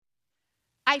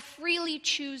I freely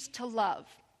choose to love.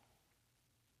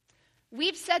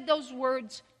 We've said those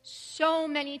words so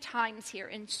many times here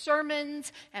in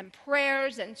sermons and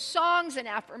prayers and songs and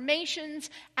affirmations,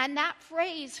 and that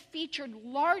phrase featured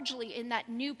largely in that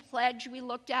new pledge we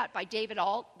looked at by David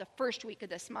Alt the first week of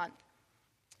this month.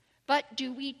 But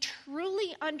do we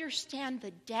truly understand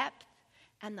the depth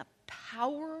and the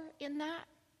power in that?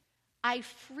 I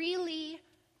freely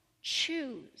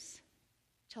choose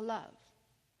to love.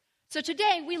 So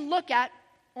today we look at,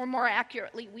 or more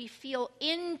accurately, we feel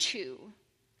into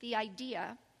the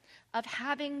idea of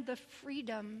having the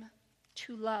freedom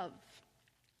to love.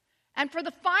 And for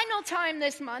the final time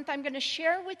this month, I'm going to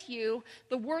share with you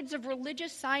the words of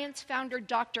religious science founder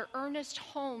Dr. Ernest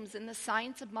Holmes in The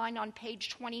Science of Mind on page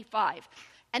 25.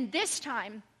 And this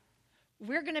time,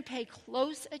 we're going to pay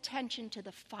close attention to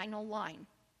the final line.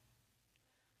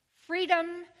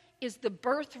 Freedom is the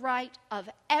birthright of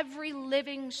every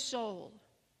living soul.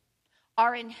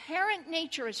 Our inherent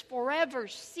nature is forever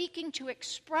seeking to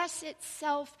express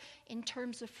itself in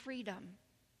terms of freedom.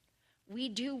 We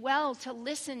do well to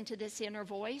listen to this inner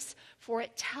voice, for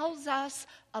it tells us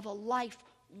of a life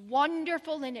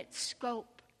wonderful in its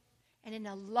scope and in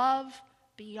a love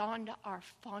beyond our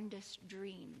fondest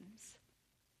dreams.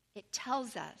 It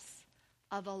tells us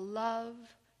of a love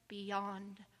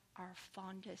beyond our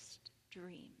fondest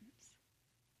dreams.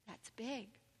 That's big.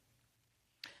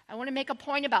 I want to make a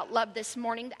point about love this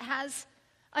morning that has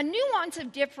a nuance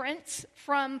of difference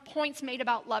from points made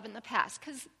about love in the past,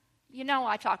 because you know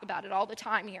I talk about it all the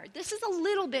time here. This is a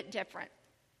little bit different.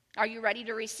 Are you ready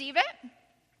to receive it?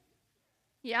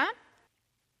 Yeah?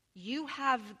 You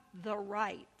have the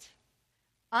right,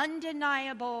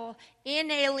 undeniable,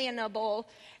 inalienable,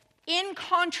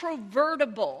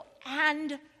 incontrovertible,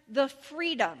 and the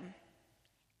freedom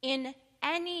in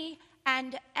any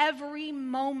and every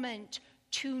moment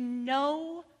to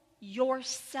know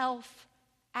yourself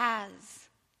as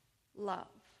love.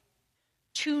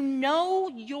 To know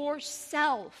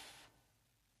yourself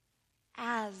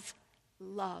as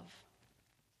love.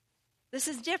 This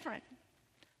is different.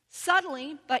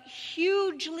 Subtly, but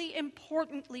hugely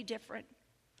importantly different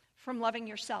from loving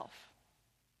yourself.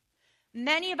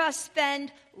 Many of us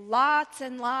spend lots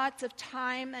and lots of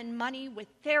time and money with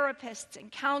therapists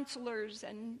and counselors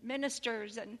and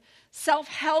ministers and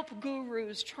self-help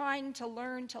gurus trying to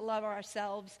learn to love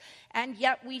ourselves, and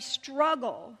yet we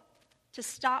struggle to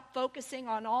stop focusing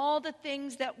on all the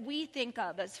things that we think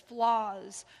of as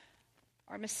flaws,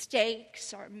 our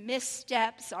mistakes, our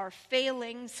missteps, our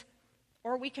failings,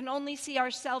 or we can only see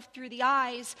ourselves through the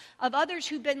eyes of others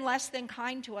who've been less than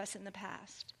kind to us in the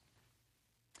past.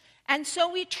 And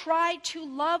so we try to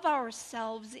love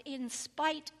ourselves in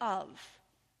spite of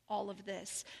all of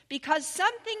this, because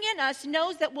something in us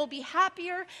knows that we'll be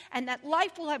happier and that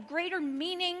life will have greater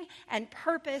meaning and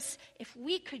purpose if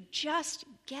we could just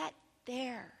get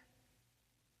there.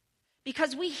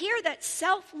 Because we hear that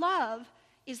self-love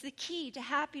is the key to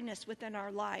happiness within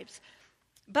our lives.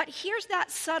 But here's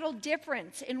that subtle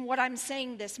difference in what I'm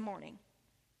saying this morning.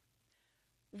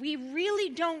 We really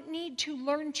don't need to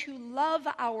learn to love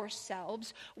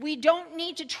ourselves. We don't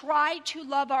need to try to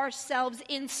love ourselves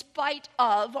in spite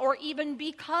of or even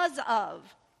because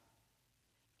of.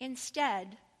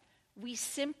 Instead, we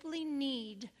simply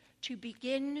need to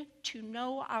begin to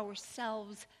know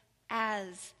ourselves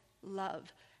as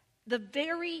love. The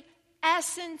very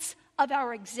essence of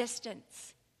our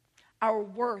existence, our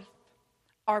worth,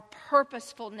 our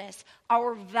purposefulness,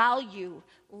 our value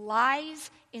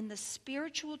lies in the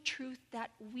spiritual truth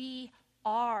that we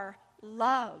are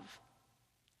love.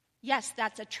 Yes,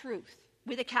 that's a truth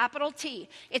with a capital T.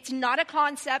 It's not a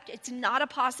concept. It's not a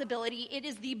possibility. It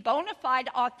is the bona fide,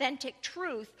 authentic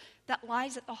truth that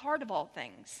lies at the heart of all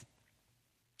things.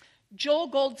 Joel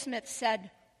Goldsmith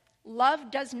said,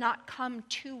 "Love does not come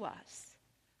to us.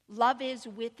 Love is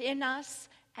within us,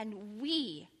 and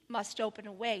we must open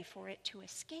a way for it to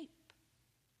escape."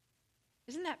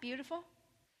 Isn't that beautiful?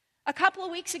 A couple of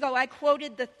weeks ago, I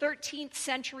quoted the 13th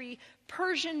century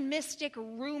Persian mystic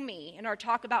Rumi in our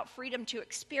talk about freedom to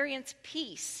experience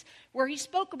peace, where he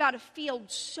spoke about a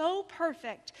field so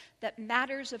perfect that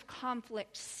matters of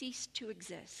conflict ceased to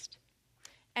exist.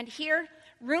 And here,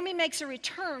 Rumi makes a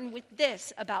return with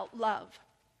this about love.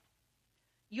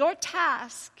 Your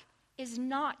task is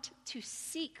not to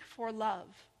seek for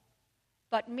love,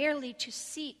 but merely to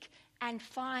seek and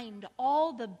find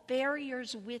all the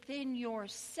barriers within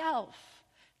yourself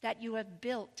that you have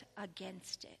built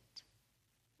against it.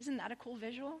 Isn't that a cool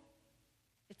visual?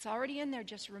 It's already in there.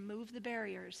 Just remove the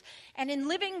barriers. And in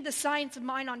Living the Science of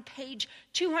Mind on page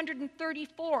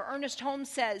 234, Ernest Holmes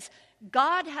says,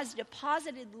 God has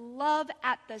deposited love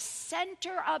at the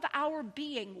center of our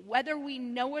being, whether we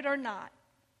know it or not.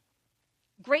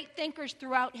 Great thinkers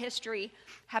throughout history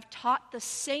have taught the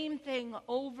same thing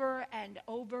over and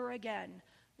over again.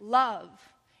 Love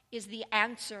is the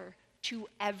answer to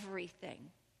everything.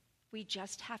 We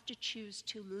just have to choose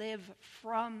to live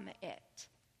from it.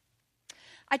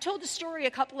 I told a story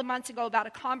a couple of months ago about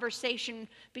a conversation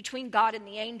between God and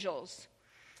the angels.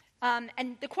 And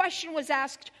the question was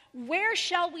asked, where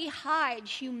shall we hide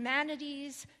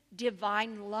humanity's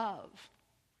divine love?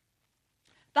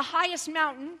 The highest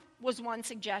mountain was one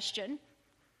suggestion.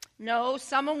 No,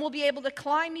 someone will be able to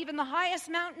climb even the highest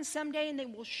mountain someday, and they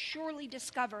will surely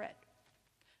discover it.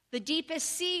 The deepest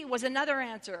sea was another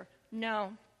answer.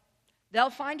 No, they'll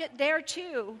find it there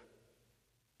too.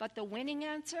 But the winning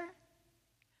answer?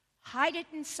 Hide it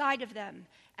inside of them,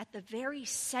 at the very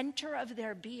center of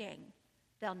their being.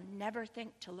 They'll never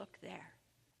think to look there.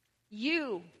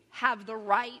 You have the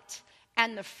right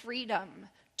and the freedom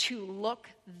to look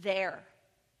there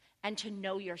and to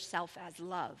know yourself as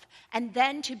love, and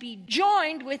then to be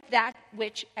joined with that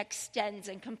which extends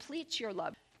and completes your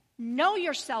love. Know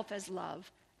yourself as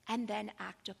love, and then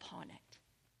act upon it.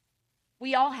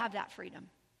 We all have that freedom.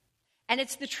 And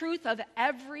it's the truth of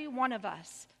every one of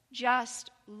us.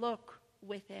 Just look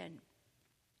within.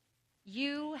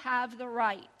 You have the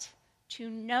right to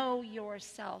know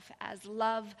yourself as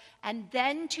love, and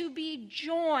then to be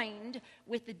joined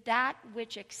with that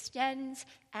which extends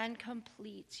and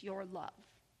completes your love.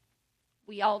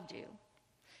 We all do.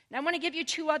 And I want to give you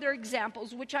two other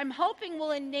examples, which I'm hoping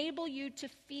will enable you to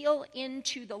feel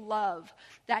into the love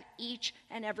that each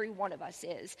and every one of us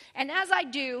is. And as I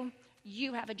do,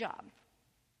 you have a job.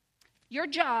 Your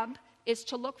job is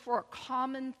to look for a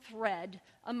common thread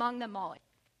among them all.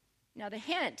 Now the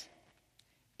hint,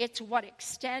 it's what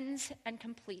extends and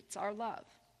completes our love.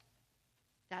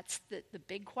 That's the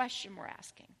big question we're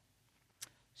asking.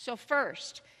 So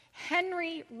first,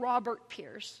 Henry Robert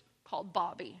Pearce, called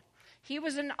Bobby. He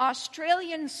was an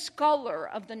Australian scholar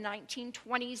of the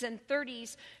 1920s and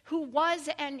 30s who was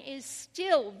and is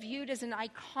still viewed as an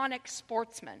iconic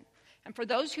sportsman. And for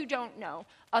those who don't know,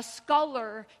 a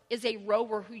sculler is a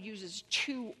rower who uses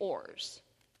two oars.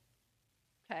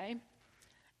 Okay?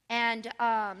 And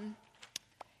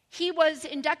he was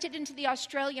inducted into the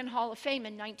Australian Hall of Fame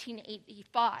in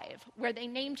 1985, where they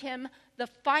named him the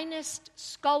finest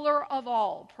sculler of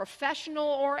all, professional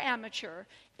or amateur,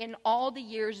 in all the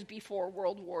years before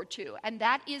World War II. And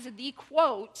that is the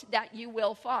quote that you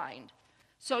will find.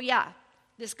 So yeah,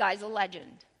 this guy's a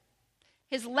legend.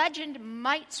 His legend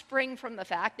might spring from the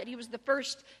fact that he was the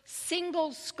first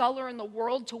single sculler in the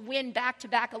world to win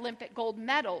back-to-back Olympic gold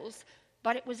medals,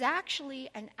 but it was actually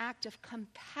an act of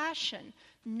compassion,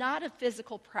 not of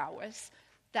physical prowess,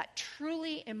 that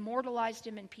truly immortalized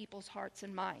him in people's hearts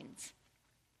and minds.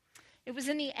 It was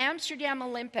in the Amsterdam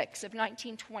Olympics of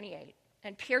 1928,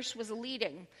 and Pearce was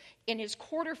leading in his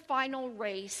quarterfinal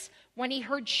race when he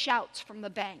heard shouts from the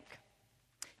bank.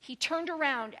 He turned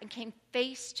around and came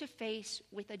face to face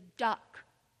with a duck,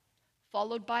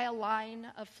 followed by a line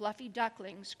of fluffy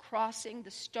ducklings crossing the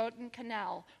Stoughton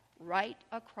Canal right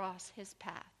across his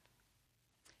path.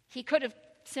 He could have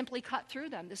simply cut through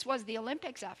them. This was the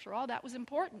Olympics, after all. That was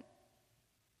important.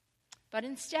 But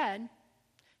instead,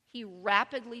 he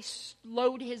rapidly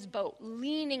slowed his boat,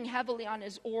 leaning heavily on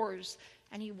his oars,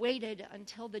 and he waited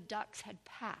until the ducks had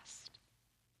passed.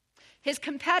 His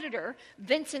competitor,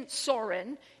 Vincent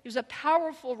Sorin, he was a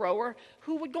powerful rower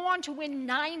who would go on to win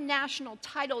 9 national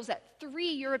titles at 3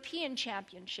 European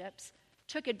championships,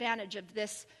 took advantage of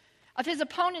his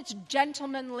opponent's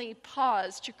gentlemanly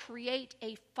pause to create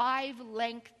a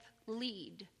 5-length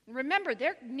lead. Remember,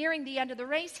 they're nearing the end of the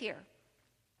race here.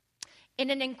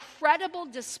 In an incredible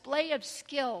display of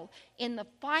skill, in the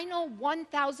final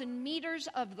 1,000 meters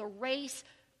of the race,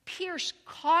 Pearce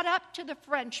caught up to the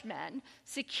Frenchman,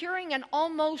 securing an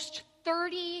almost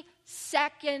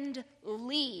 30-second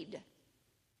lead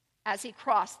as he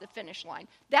crossed the finish line.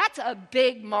 That's a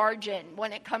big margin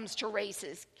when it comes to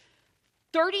races.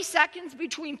 30 seconds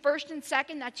between first and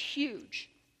second, that's huge.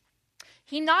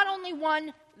 He not only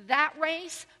won that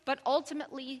race, but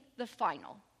ultimately the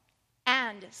final,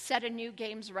 and set a new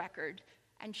games record,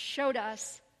 and showed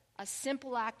us a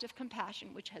simple act of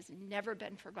compassion which has never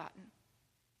been forgotten.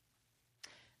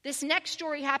 This next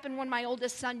story happened when my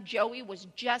oldest son, Joey, was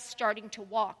just starting to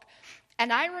walk.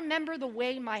 And I remember the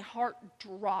way my heart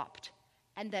dropped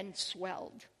and then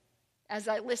swelled as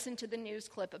I listened to the news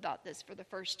clip about this for the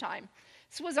first time.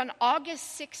 This was on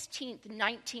August 16th,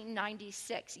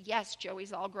 1996. Yes,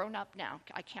 Joey's all grown up now.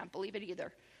 I can't believe it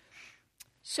either.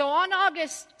 So on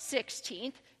August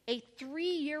 16th, a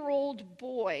 3-year-old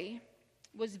boy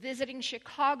was visiting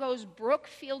Chicago's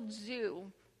Brookfield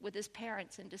Zoo with his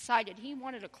parents and decided he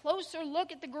wanted a closer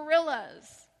look at the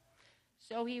gorillas.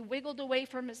 So he wiggled away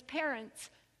from his parents,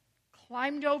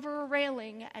 climbed over a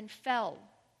railing, and fell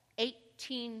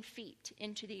 18 feet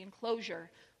into the enclosure,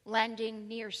 landing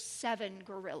near 7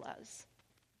 gorillas.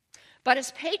 But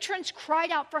his patrons cried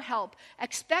out for help,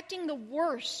 expecting the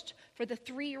worst for the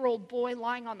 3-year-old boy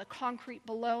lying on the concrete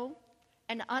below.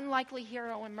 An unlikely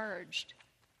hero emerged.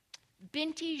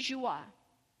 Binti Jua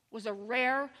was a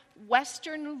rare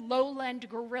western lowland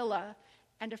gorilla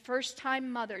and a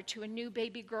first-time mother to a new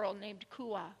baby girl named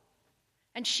Kua.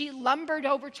 And she lumbered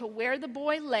over to where the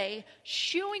boy lay,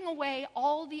 shooing away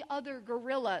all the other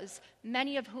gorillas,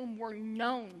 many of whom were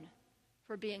known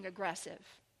for being aggressive.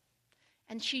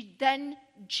 And she then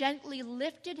gently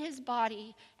lifted his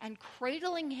body and,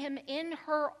 cradling him in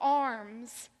her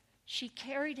arms, she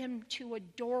carried him to a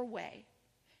doorway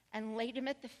and laid him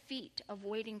at the feet of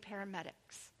waiting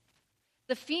paramedics.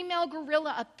 The female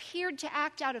gorilla appeared to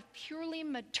act out of purely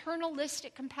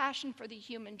maternalistic compassion for the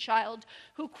human child,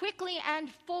 who quickly and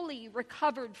fully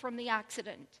recovered from the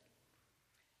accident.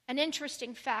 An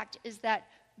interesting fact is that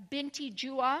Binti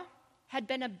Jua had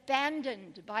been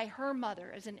abandoned by her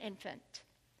mother as an infant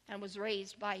and was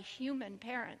raised by human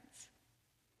parents.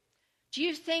 Do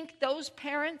you think those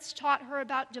parents taught her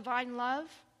about divine love?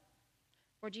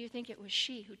 Or do you think it was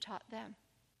she who taught them?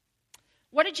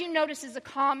 What did you notice is a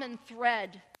common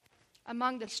thread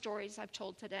among the stories I've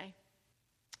told today?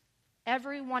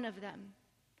 Every one of them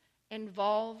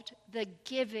involved the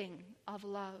giving of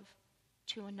love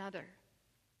to another,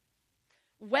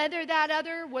 whether that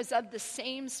other was of the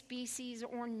same species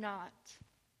or not.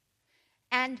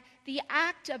 And the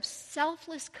act of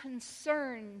selfless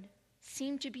concern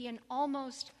seemed to be an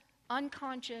almost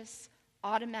unconscious,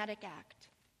 automatic act.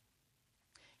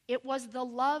 It was the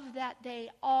love that they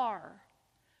are,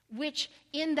 which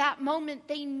in that moment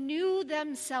they knew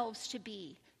themselves to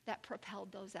be, that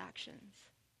propelled those actions.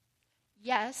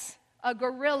 Yes, a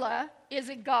gorilla is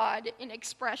a god in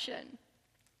expression.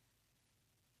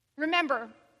 Remember,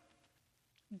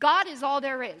 God is all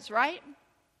there is, right?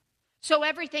 So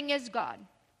everything is God.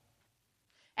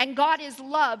 And God is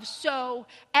love, so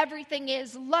everything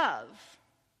is love.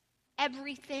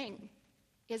 Everything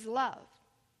is love.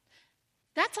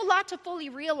 That's a lot to fully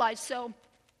realize, so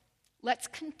let's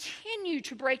continue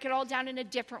to break it all down in a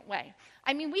different way.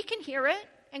 I mean, we can hear it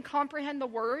and comprehend the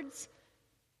words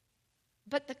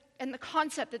and the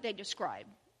concept that they describe,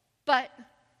 but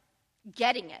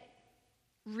getting it,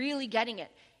 really getting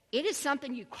it, it is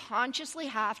something you consciously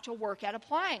have to work at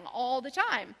applying all the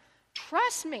time.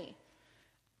 Trust me,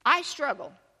 I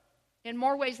struggle in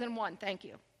more ways than one, thank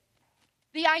you.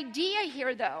 The idea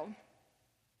here, though,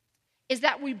 is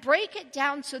that we break it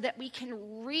down so that we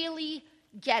can really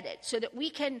get it, so that we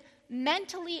can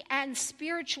mentally and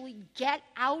spiritually get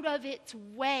out of its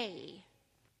way.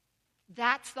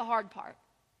 That's the hard part.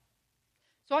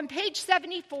 So on page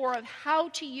 74 of How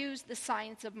to Use the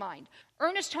Science of Mind,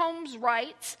 Ernest Holmes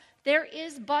writes, there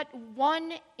is but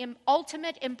one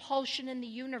ultimate impulsion in the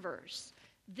universe.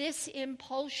 This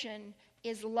impulsion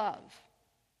is love.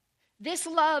 This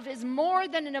love is more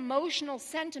than an emotional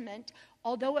sentiment,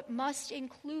 although it must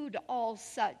include all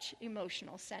such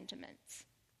emotional sentiments.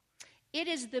 It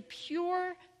is the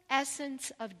pure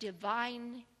essence of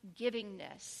divine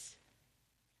givingness.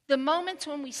 The moments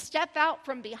when we step out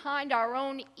from behind our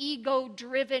own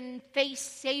ego-driven,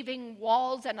 face-saving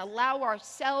walls and allow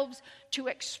ourselves to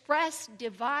express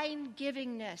divine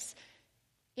givingness,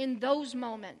 in those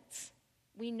moments,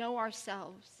 we know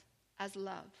ourselves as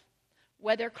love.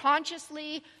 Whether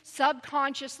consciously,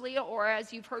 subconsciously, or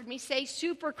as you've heard me say,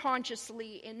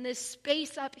 superconsciously, in this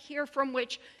space up here from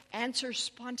which answers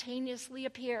spontaneously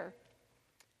appear.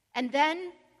 And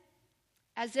then,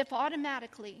 as if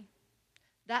automatically,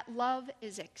 that love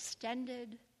is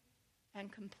extended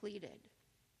and completed.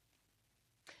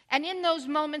 And in those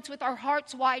moments, with our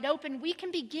hearts wide open, we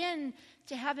can begin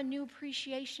to have a new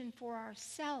appreciation for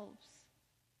ourselves,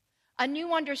 a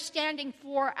new understanding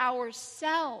for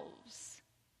ourselves.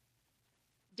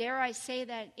 Dare I say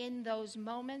that in those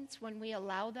moments when we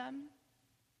allow them,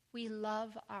 we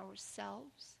love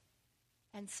ourselves,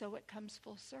 and so it comes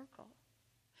full circle.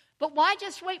 But why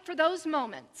just wait for those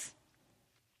moments?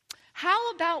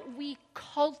 How about we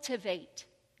cultivate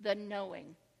the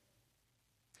knowing?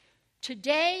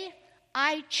 Today,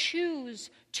 I choose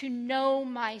to know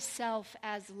myself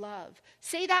as love.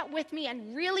 Say that with me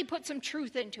and really put some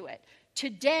truth into it.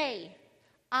 Today,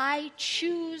 I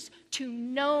choose to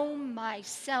know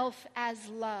myself as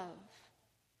love.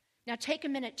 Now take a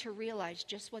minute to realize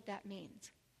just what that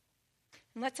means.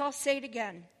 And let's all say it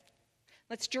again.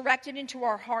 Let's direct it into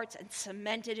our hearts and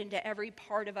cement it into every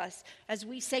part of us as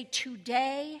we say,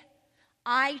 today,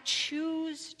 I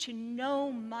choose to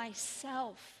know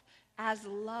myself as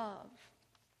love.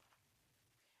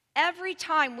 Every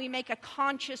time we make a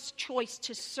conscious choice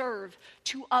to serve,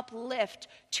 to uplift,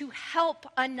 to help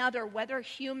another, whether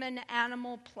human,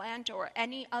 animal, plant, or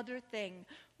any other thing,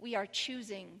 we are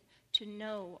choosing to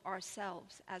know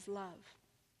ourselves as love.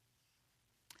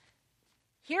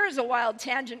 Here's a wild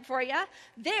tangent for you.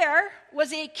 There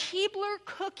was a Keebler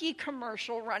cookie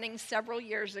commercial running several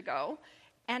years ago,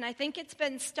 and I think it's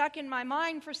been stuck in my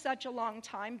mind for such a long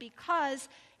time because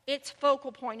its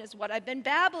focal point is what I've been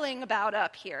babbling about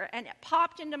up here, and it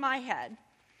popped into my head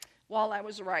while I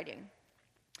was writing.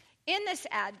 In this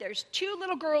ad, there's two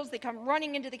little girls. They come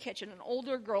running into the kitchen, an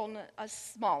older girl and a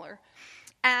smaller,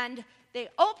 and they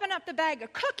open up the bag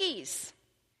of cookies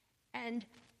and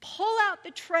pull out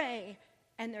the tray,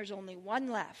 and there's only one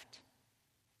left.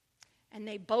 And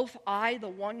they both eye the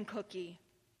one cookie,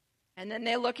 and then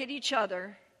they look at each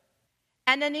other.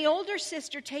 And then the older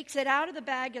sister takes it out of the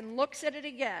bag and looks at it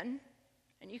again,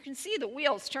 and you can see the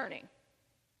wheels turning.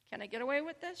 Can I get away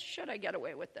with this? Should I get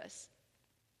away with this?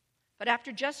 But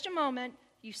after just a moment,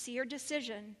 you see her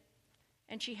decision,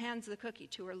 and she hands the cookie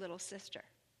to her little sister.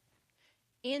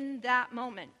 In that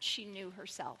moment, she knew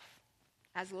herself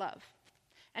as love.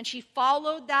 And she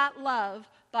followed that love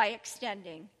by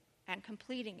extending and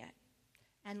completing it.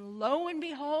 And lo and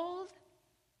behold,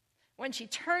 when she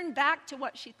turned back to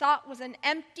what she thought was an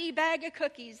empty bag of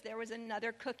cookies, there was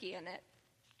another cookie in it.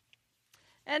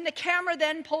 And the camera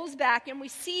then pulls back, and we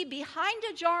see behind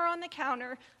a jar on the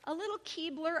counter a little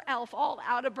Keebler elf all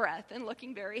out of breath and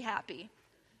looking very happy.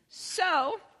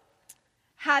 So,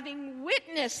 having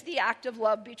witnessed the act of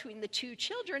love between the two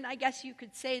children, I guess you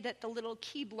could say that the little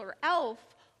Keebler elf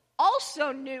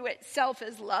also knew itself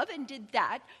as love and did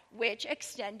that which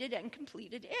extended and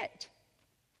completed it.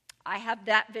 I have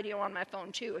that video on my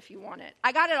phone too if you want it.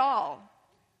 I got it all.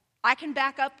 I can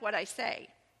back up what I say.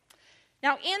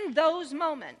 Now, in those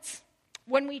moments,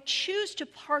 when we choose to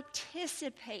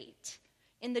participate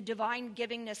in the divine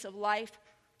givingness of life,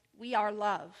 we are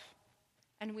love,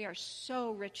 and we are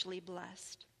so richly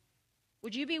blessed.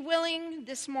 Would you be willing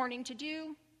this morning to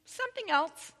do something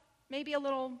else, maybe a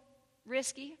little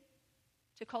risky,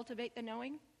 to cultivate the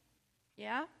knowing?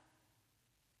 Yeah?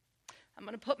 I'm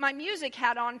going to put my music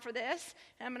hat on for this,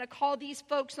 and I'm going to call these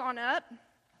folks on up.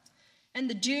 And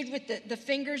the dude with the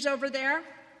fingers over there.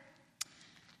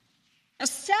 Now,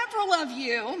 several of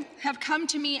you have come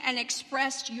to me and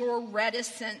expressed your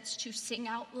reticence to sing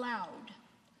out loud.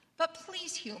 But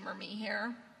please humor me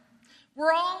here.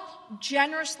 We're all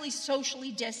generously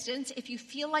socially distanced. If you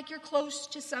feel like you're close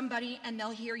to somebody and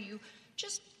they'll hear you,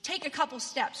 just take a couple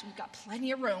steps. We've got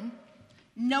plenty of room.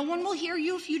 No one will hear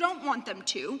you if you don't want them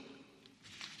to.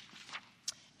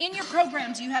 In your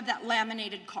programs, you have that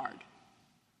laminated card.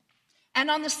 And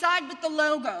on the side with the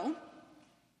logo,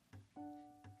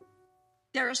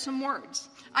 there are some words.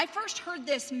 I first heard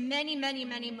this many, many,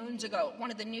 many moons ago at one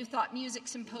of the New Thought Music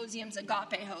Symposiums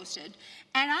Agape hosted,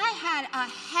 and I had a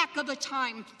heck of a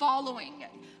time following it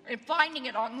and finding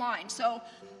it online. So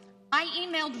I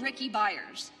emailed Ricky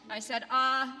Byers. I said,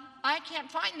 I can't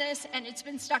find this, and it's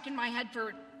been stuck in my head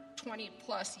for 20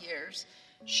 plus years.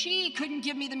 She couldn't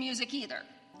give me the music either.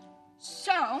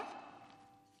 So,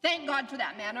 thank God for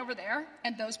that man over there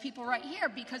and those people right here,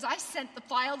 because I sent the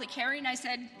file to Carrie and I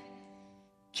said,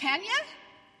 can ya?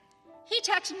 He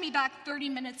texted me back 30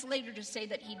 minutes later to say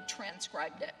that he'd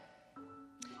transcribed it.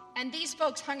 And these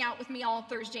folks hung out with me all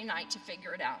Thursday night to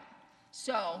figure it out.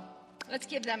 So, let's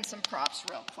give them some props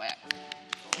real quick.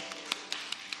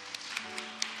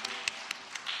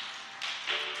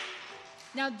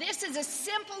 Now, this is a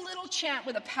simple little chant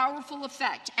with a powerful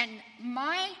effect. And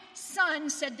my son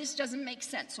said this doesn't make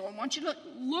sense. So I want you to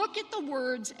look at the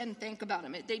words and think about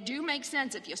them. They do make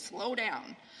sense if you slow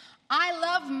down. I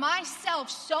love myself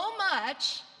so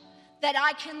much that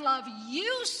I can love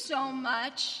you so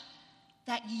much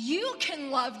that you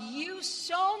can love you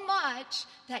so much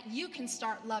that you can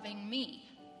start loving me.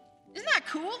 Isn't that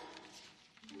cool?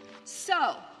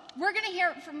 So, we're going to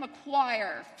hear it from the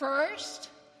choir first.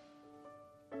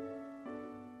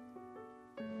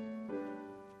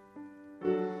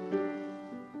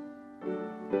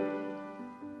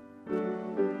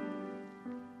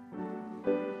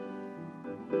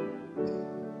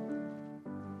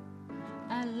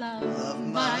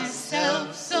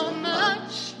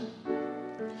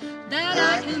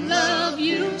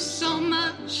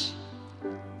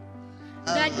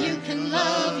 that you can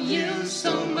love you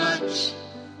so much,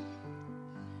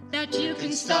 that you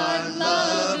can start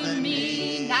loving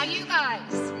me. Now you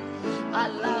guys. I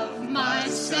love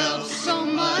myself so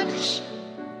much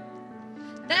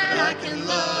that I can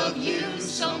love you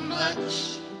so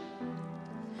much,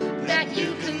 that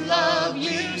you can love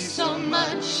you so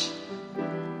much,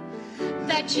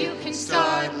 that you can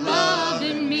start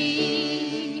loving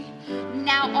me.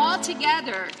 Now all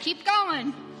together, keep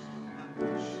going.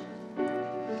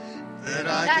 That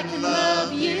I can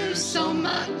love you so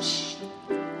much,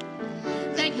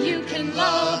 that you can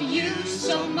love you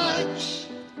so much,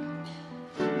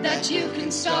 that you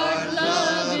can start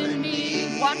loving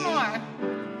me. One more.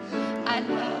 I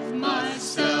love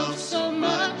myself so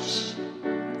much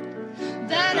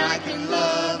that I can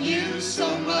love you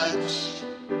so much,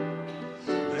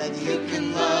 that you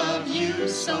can love you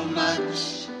so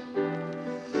much,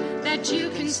 that you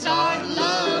can start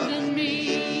loving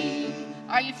me.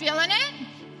 Are you feeling it?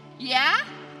 Yeah?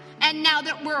 And now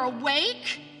that we're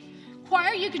awake,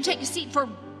 choir, you can take a seat for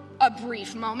a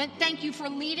brief moment. Thank you for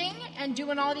leading and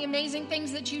doing all the amazing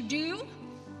things that you do.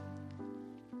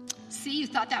 See, you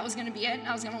thought that was going to be it, and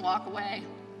I was going to walk away.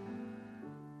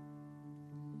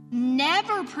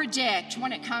 Never predict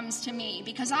when it comes to me,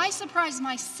 because I surprise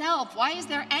myself. Why is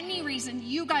there any reason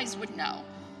you guys would know?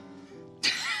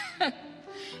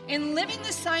 In Living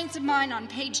the Science of Mind on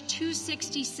page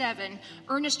 267,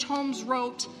 Ernest Holmes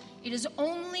wrote, "It is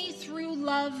only through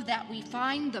love that we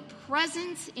find the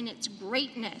presence in its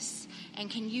greatness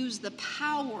and can use the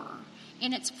power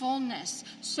in its fullness."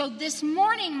 So this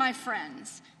morning, my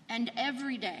friends, and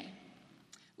every day,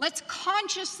 let's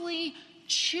consciously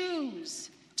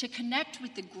choose to connect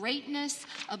with the greatness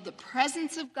of the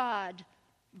presence of God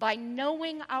by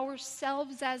knowing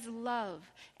ourselves as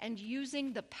love and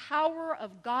using the power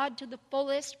of God to the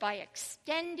fullest by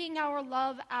extending our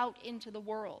love out into the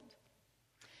world.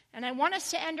 And I want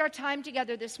us to end our time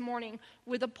together this morning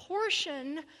with a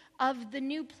portion of the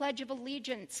new Pledge of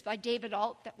Allegiance by David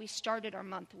Alt that we started our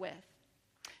month with.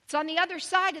 It's on the other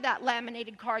side of that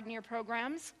laminated card in your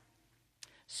programs.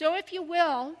 So if you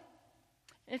will,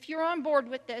 if you're on board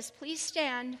with this, please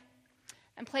stand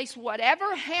and place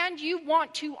whatever hand you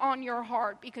want to on your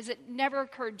heart, because it never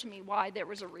occurred to me why there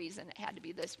was a reason it had to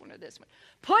be this one or this one.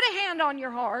 Put a hand on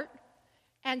your heart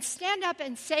and stand up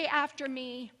and say after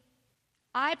me,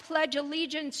 "I pledge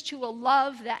allegiance to a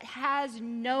love that has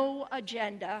no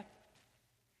agenda.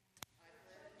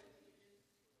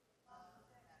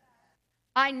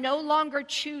 I no longer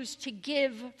choose to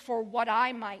give for what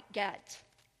I might get,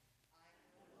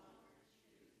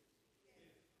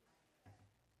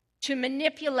 to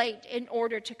manipulate in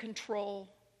order to control,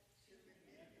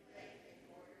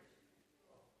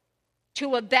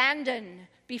 to abandon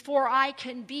before I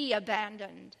can be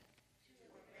abandoned,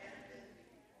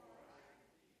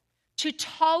 to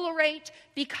tolerate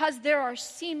because there are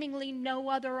seemingly no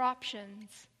other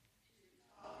options.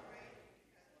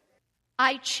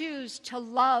 I choose to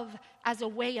love as a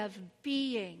way of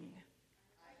being.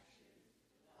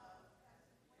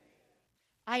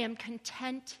 I am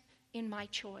content in my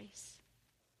choice,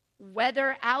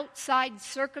 whether outside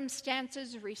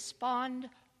circumstances respond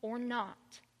or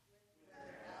not.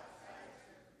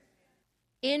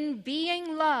 In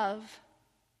being love,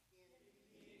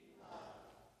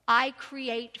 I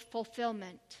create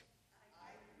fulfillment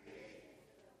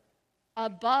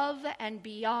above and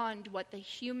beyond what the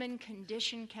human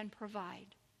condition can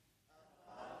provide.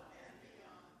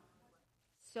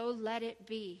 So let it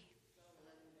be.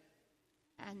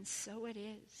 And so it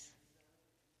is.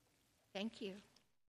 Thank you.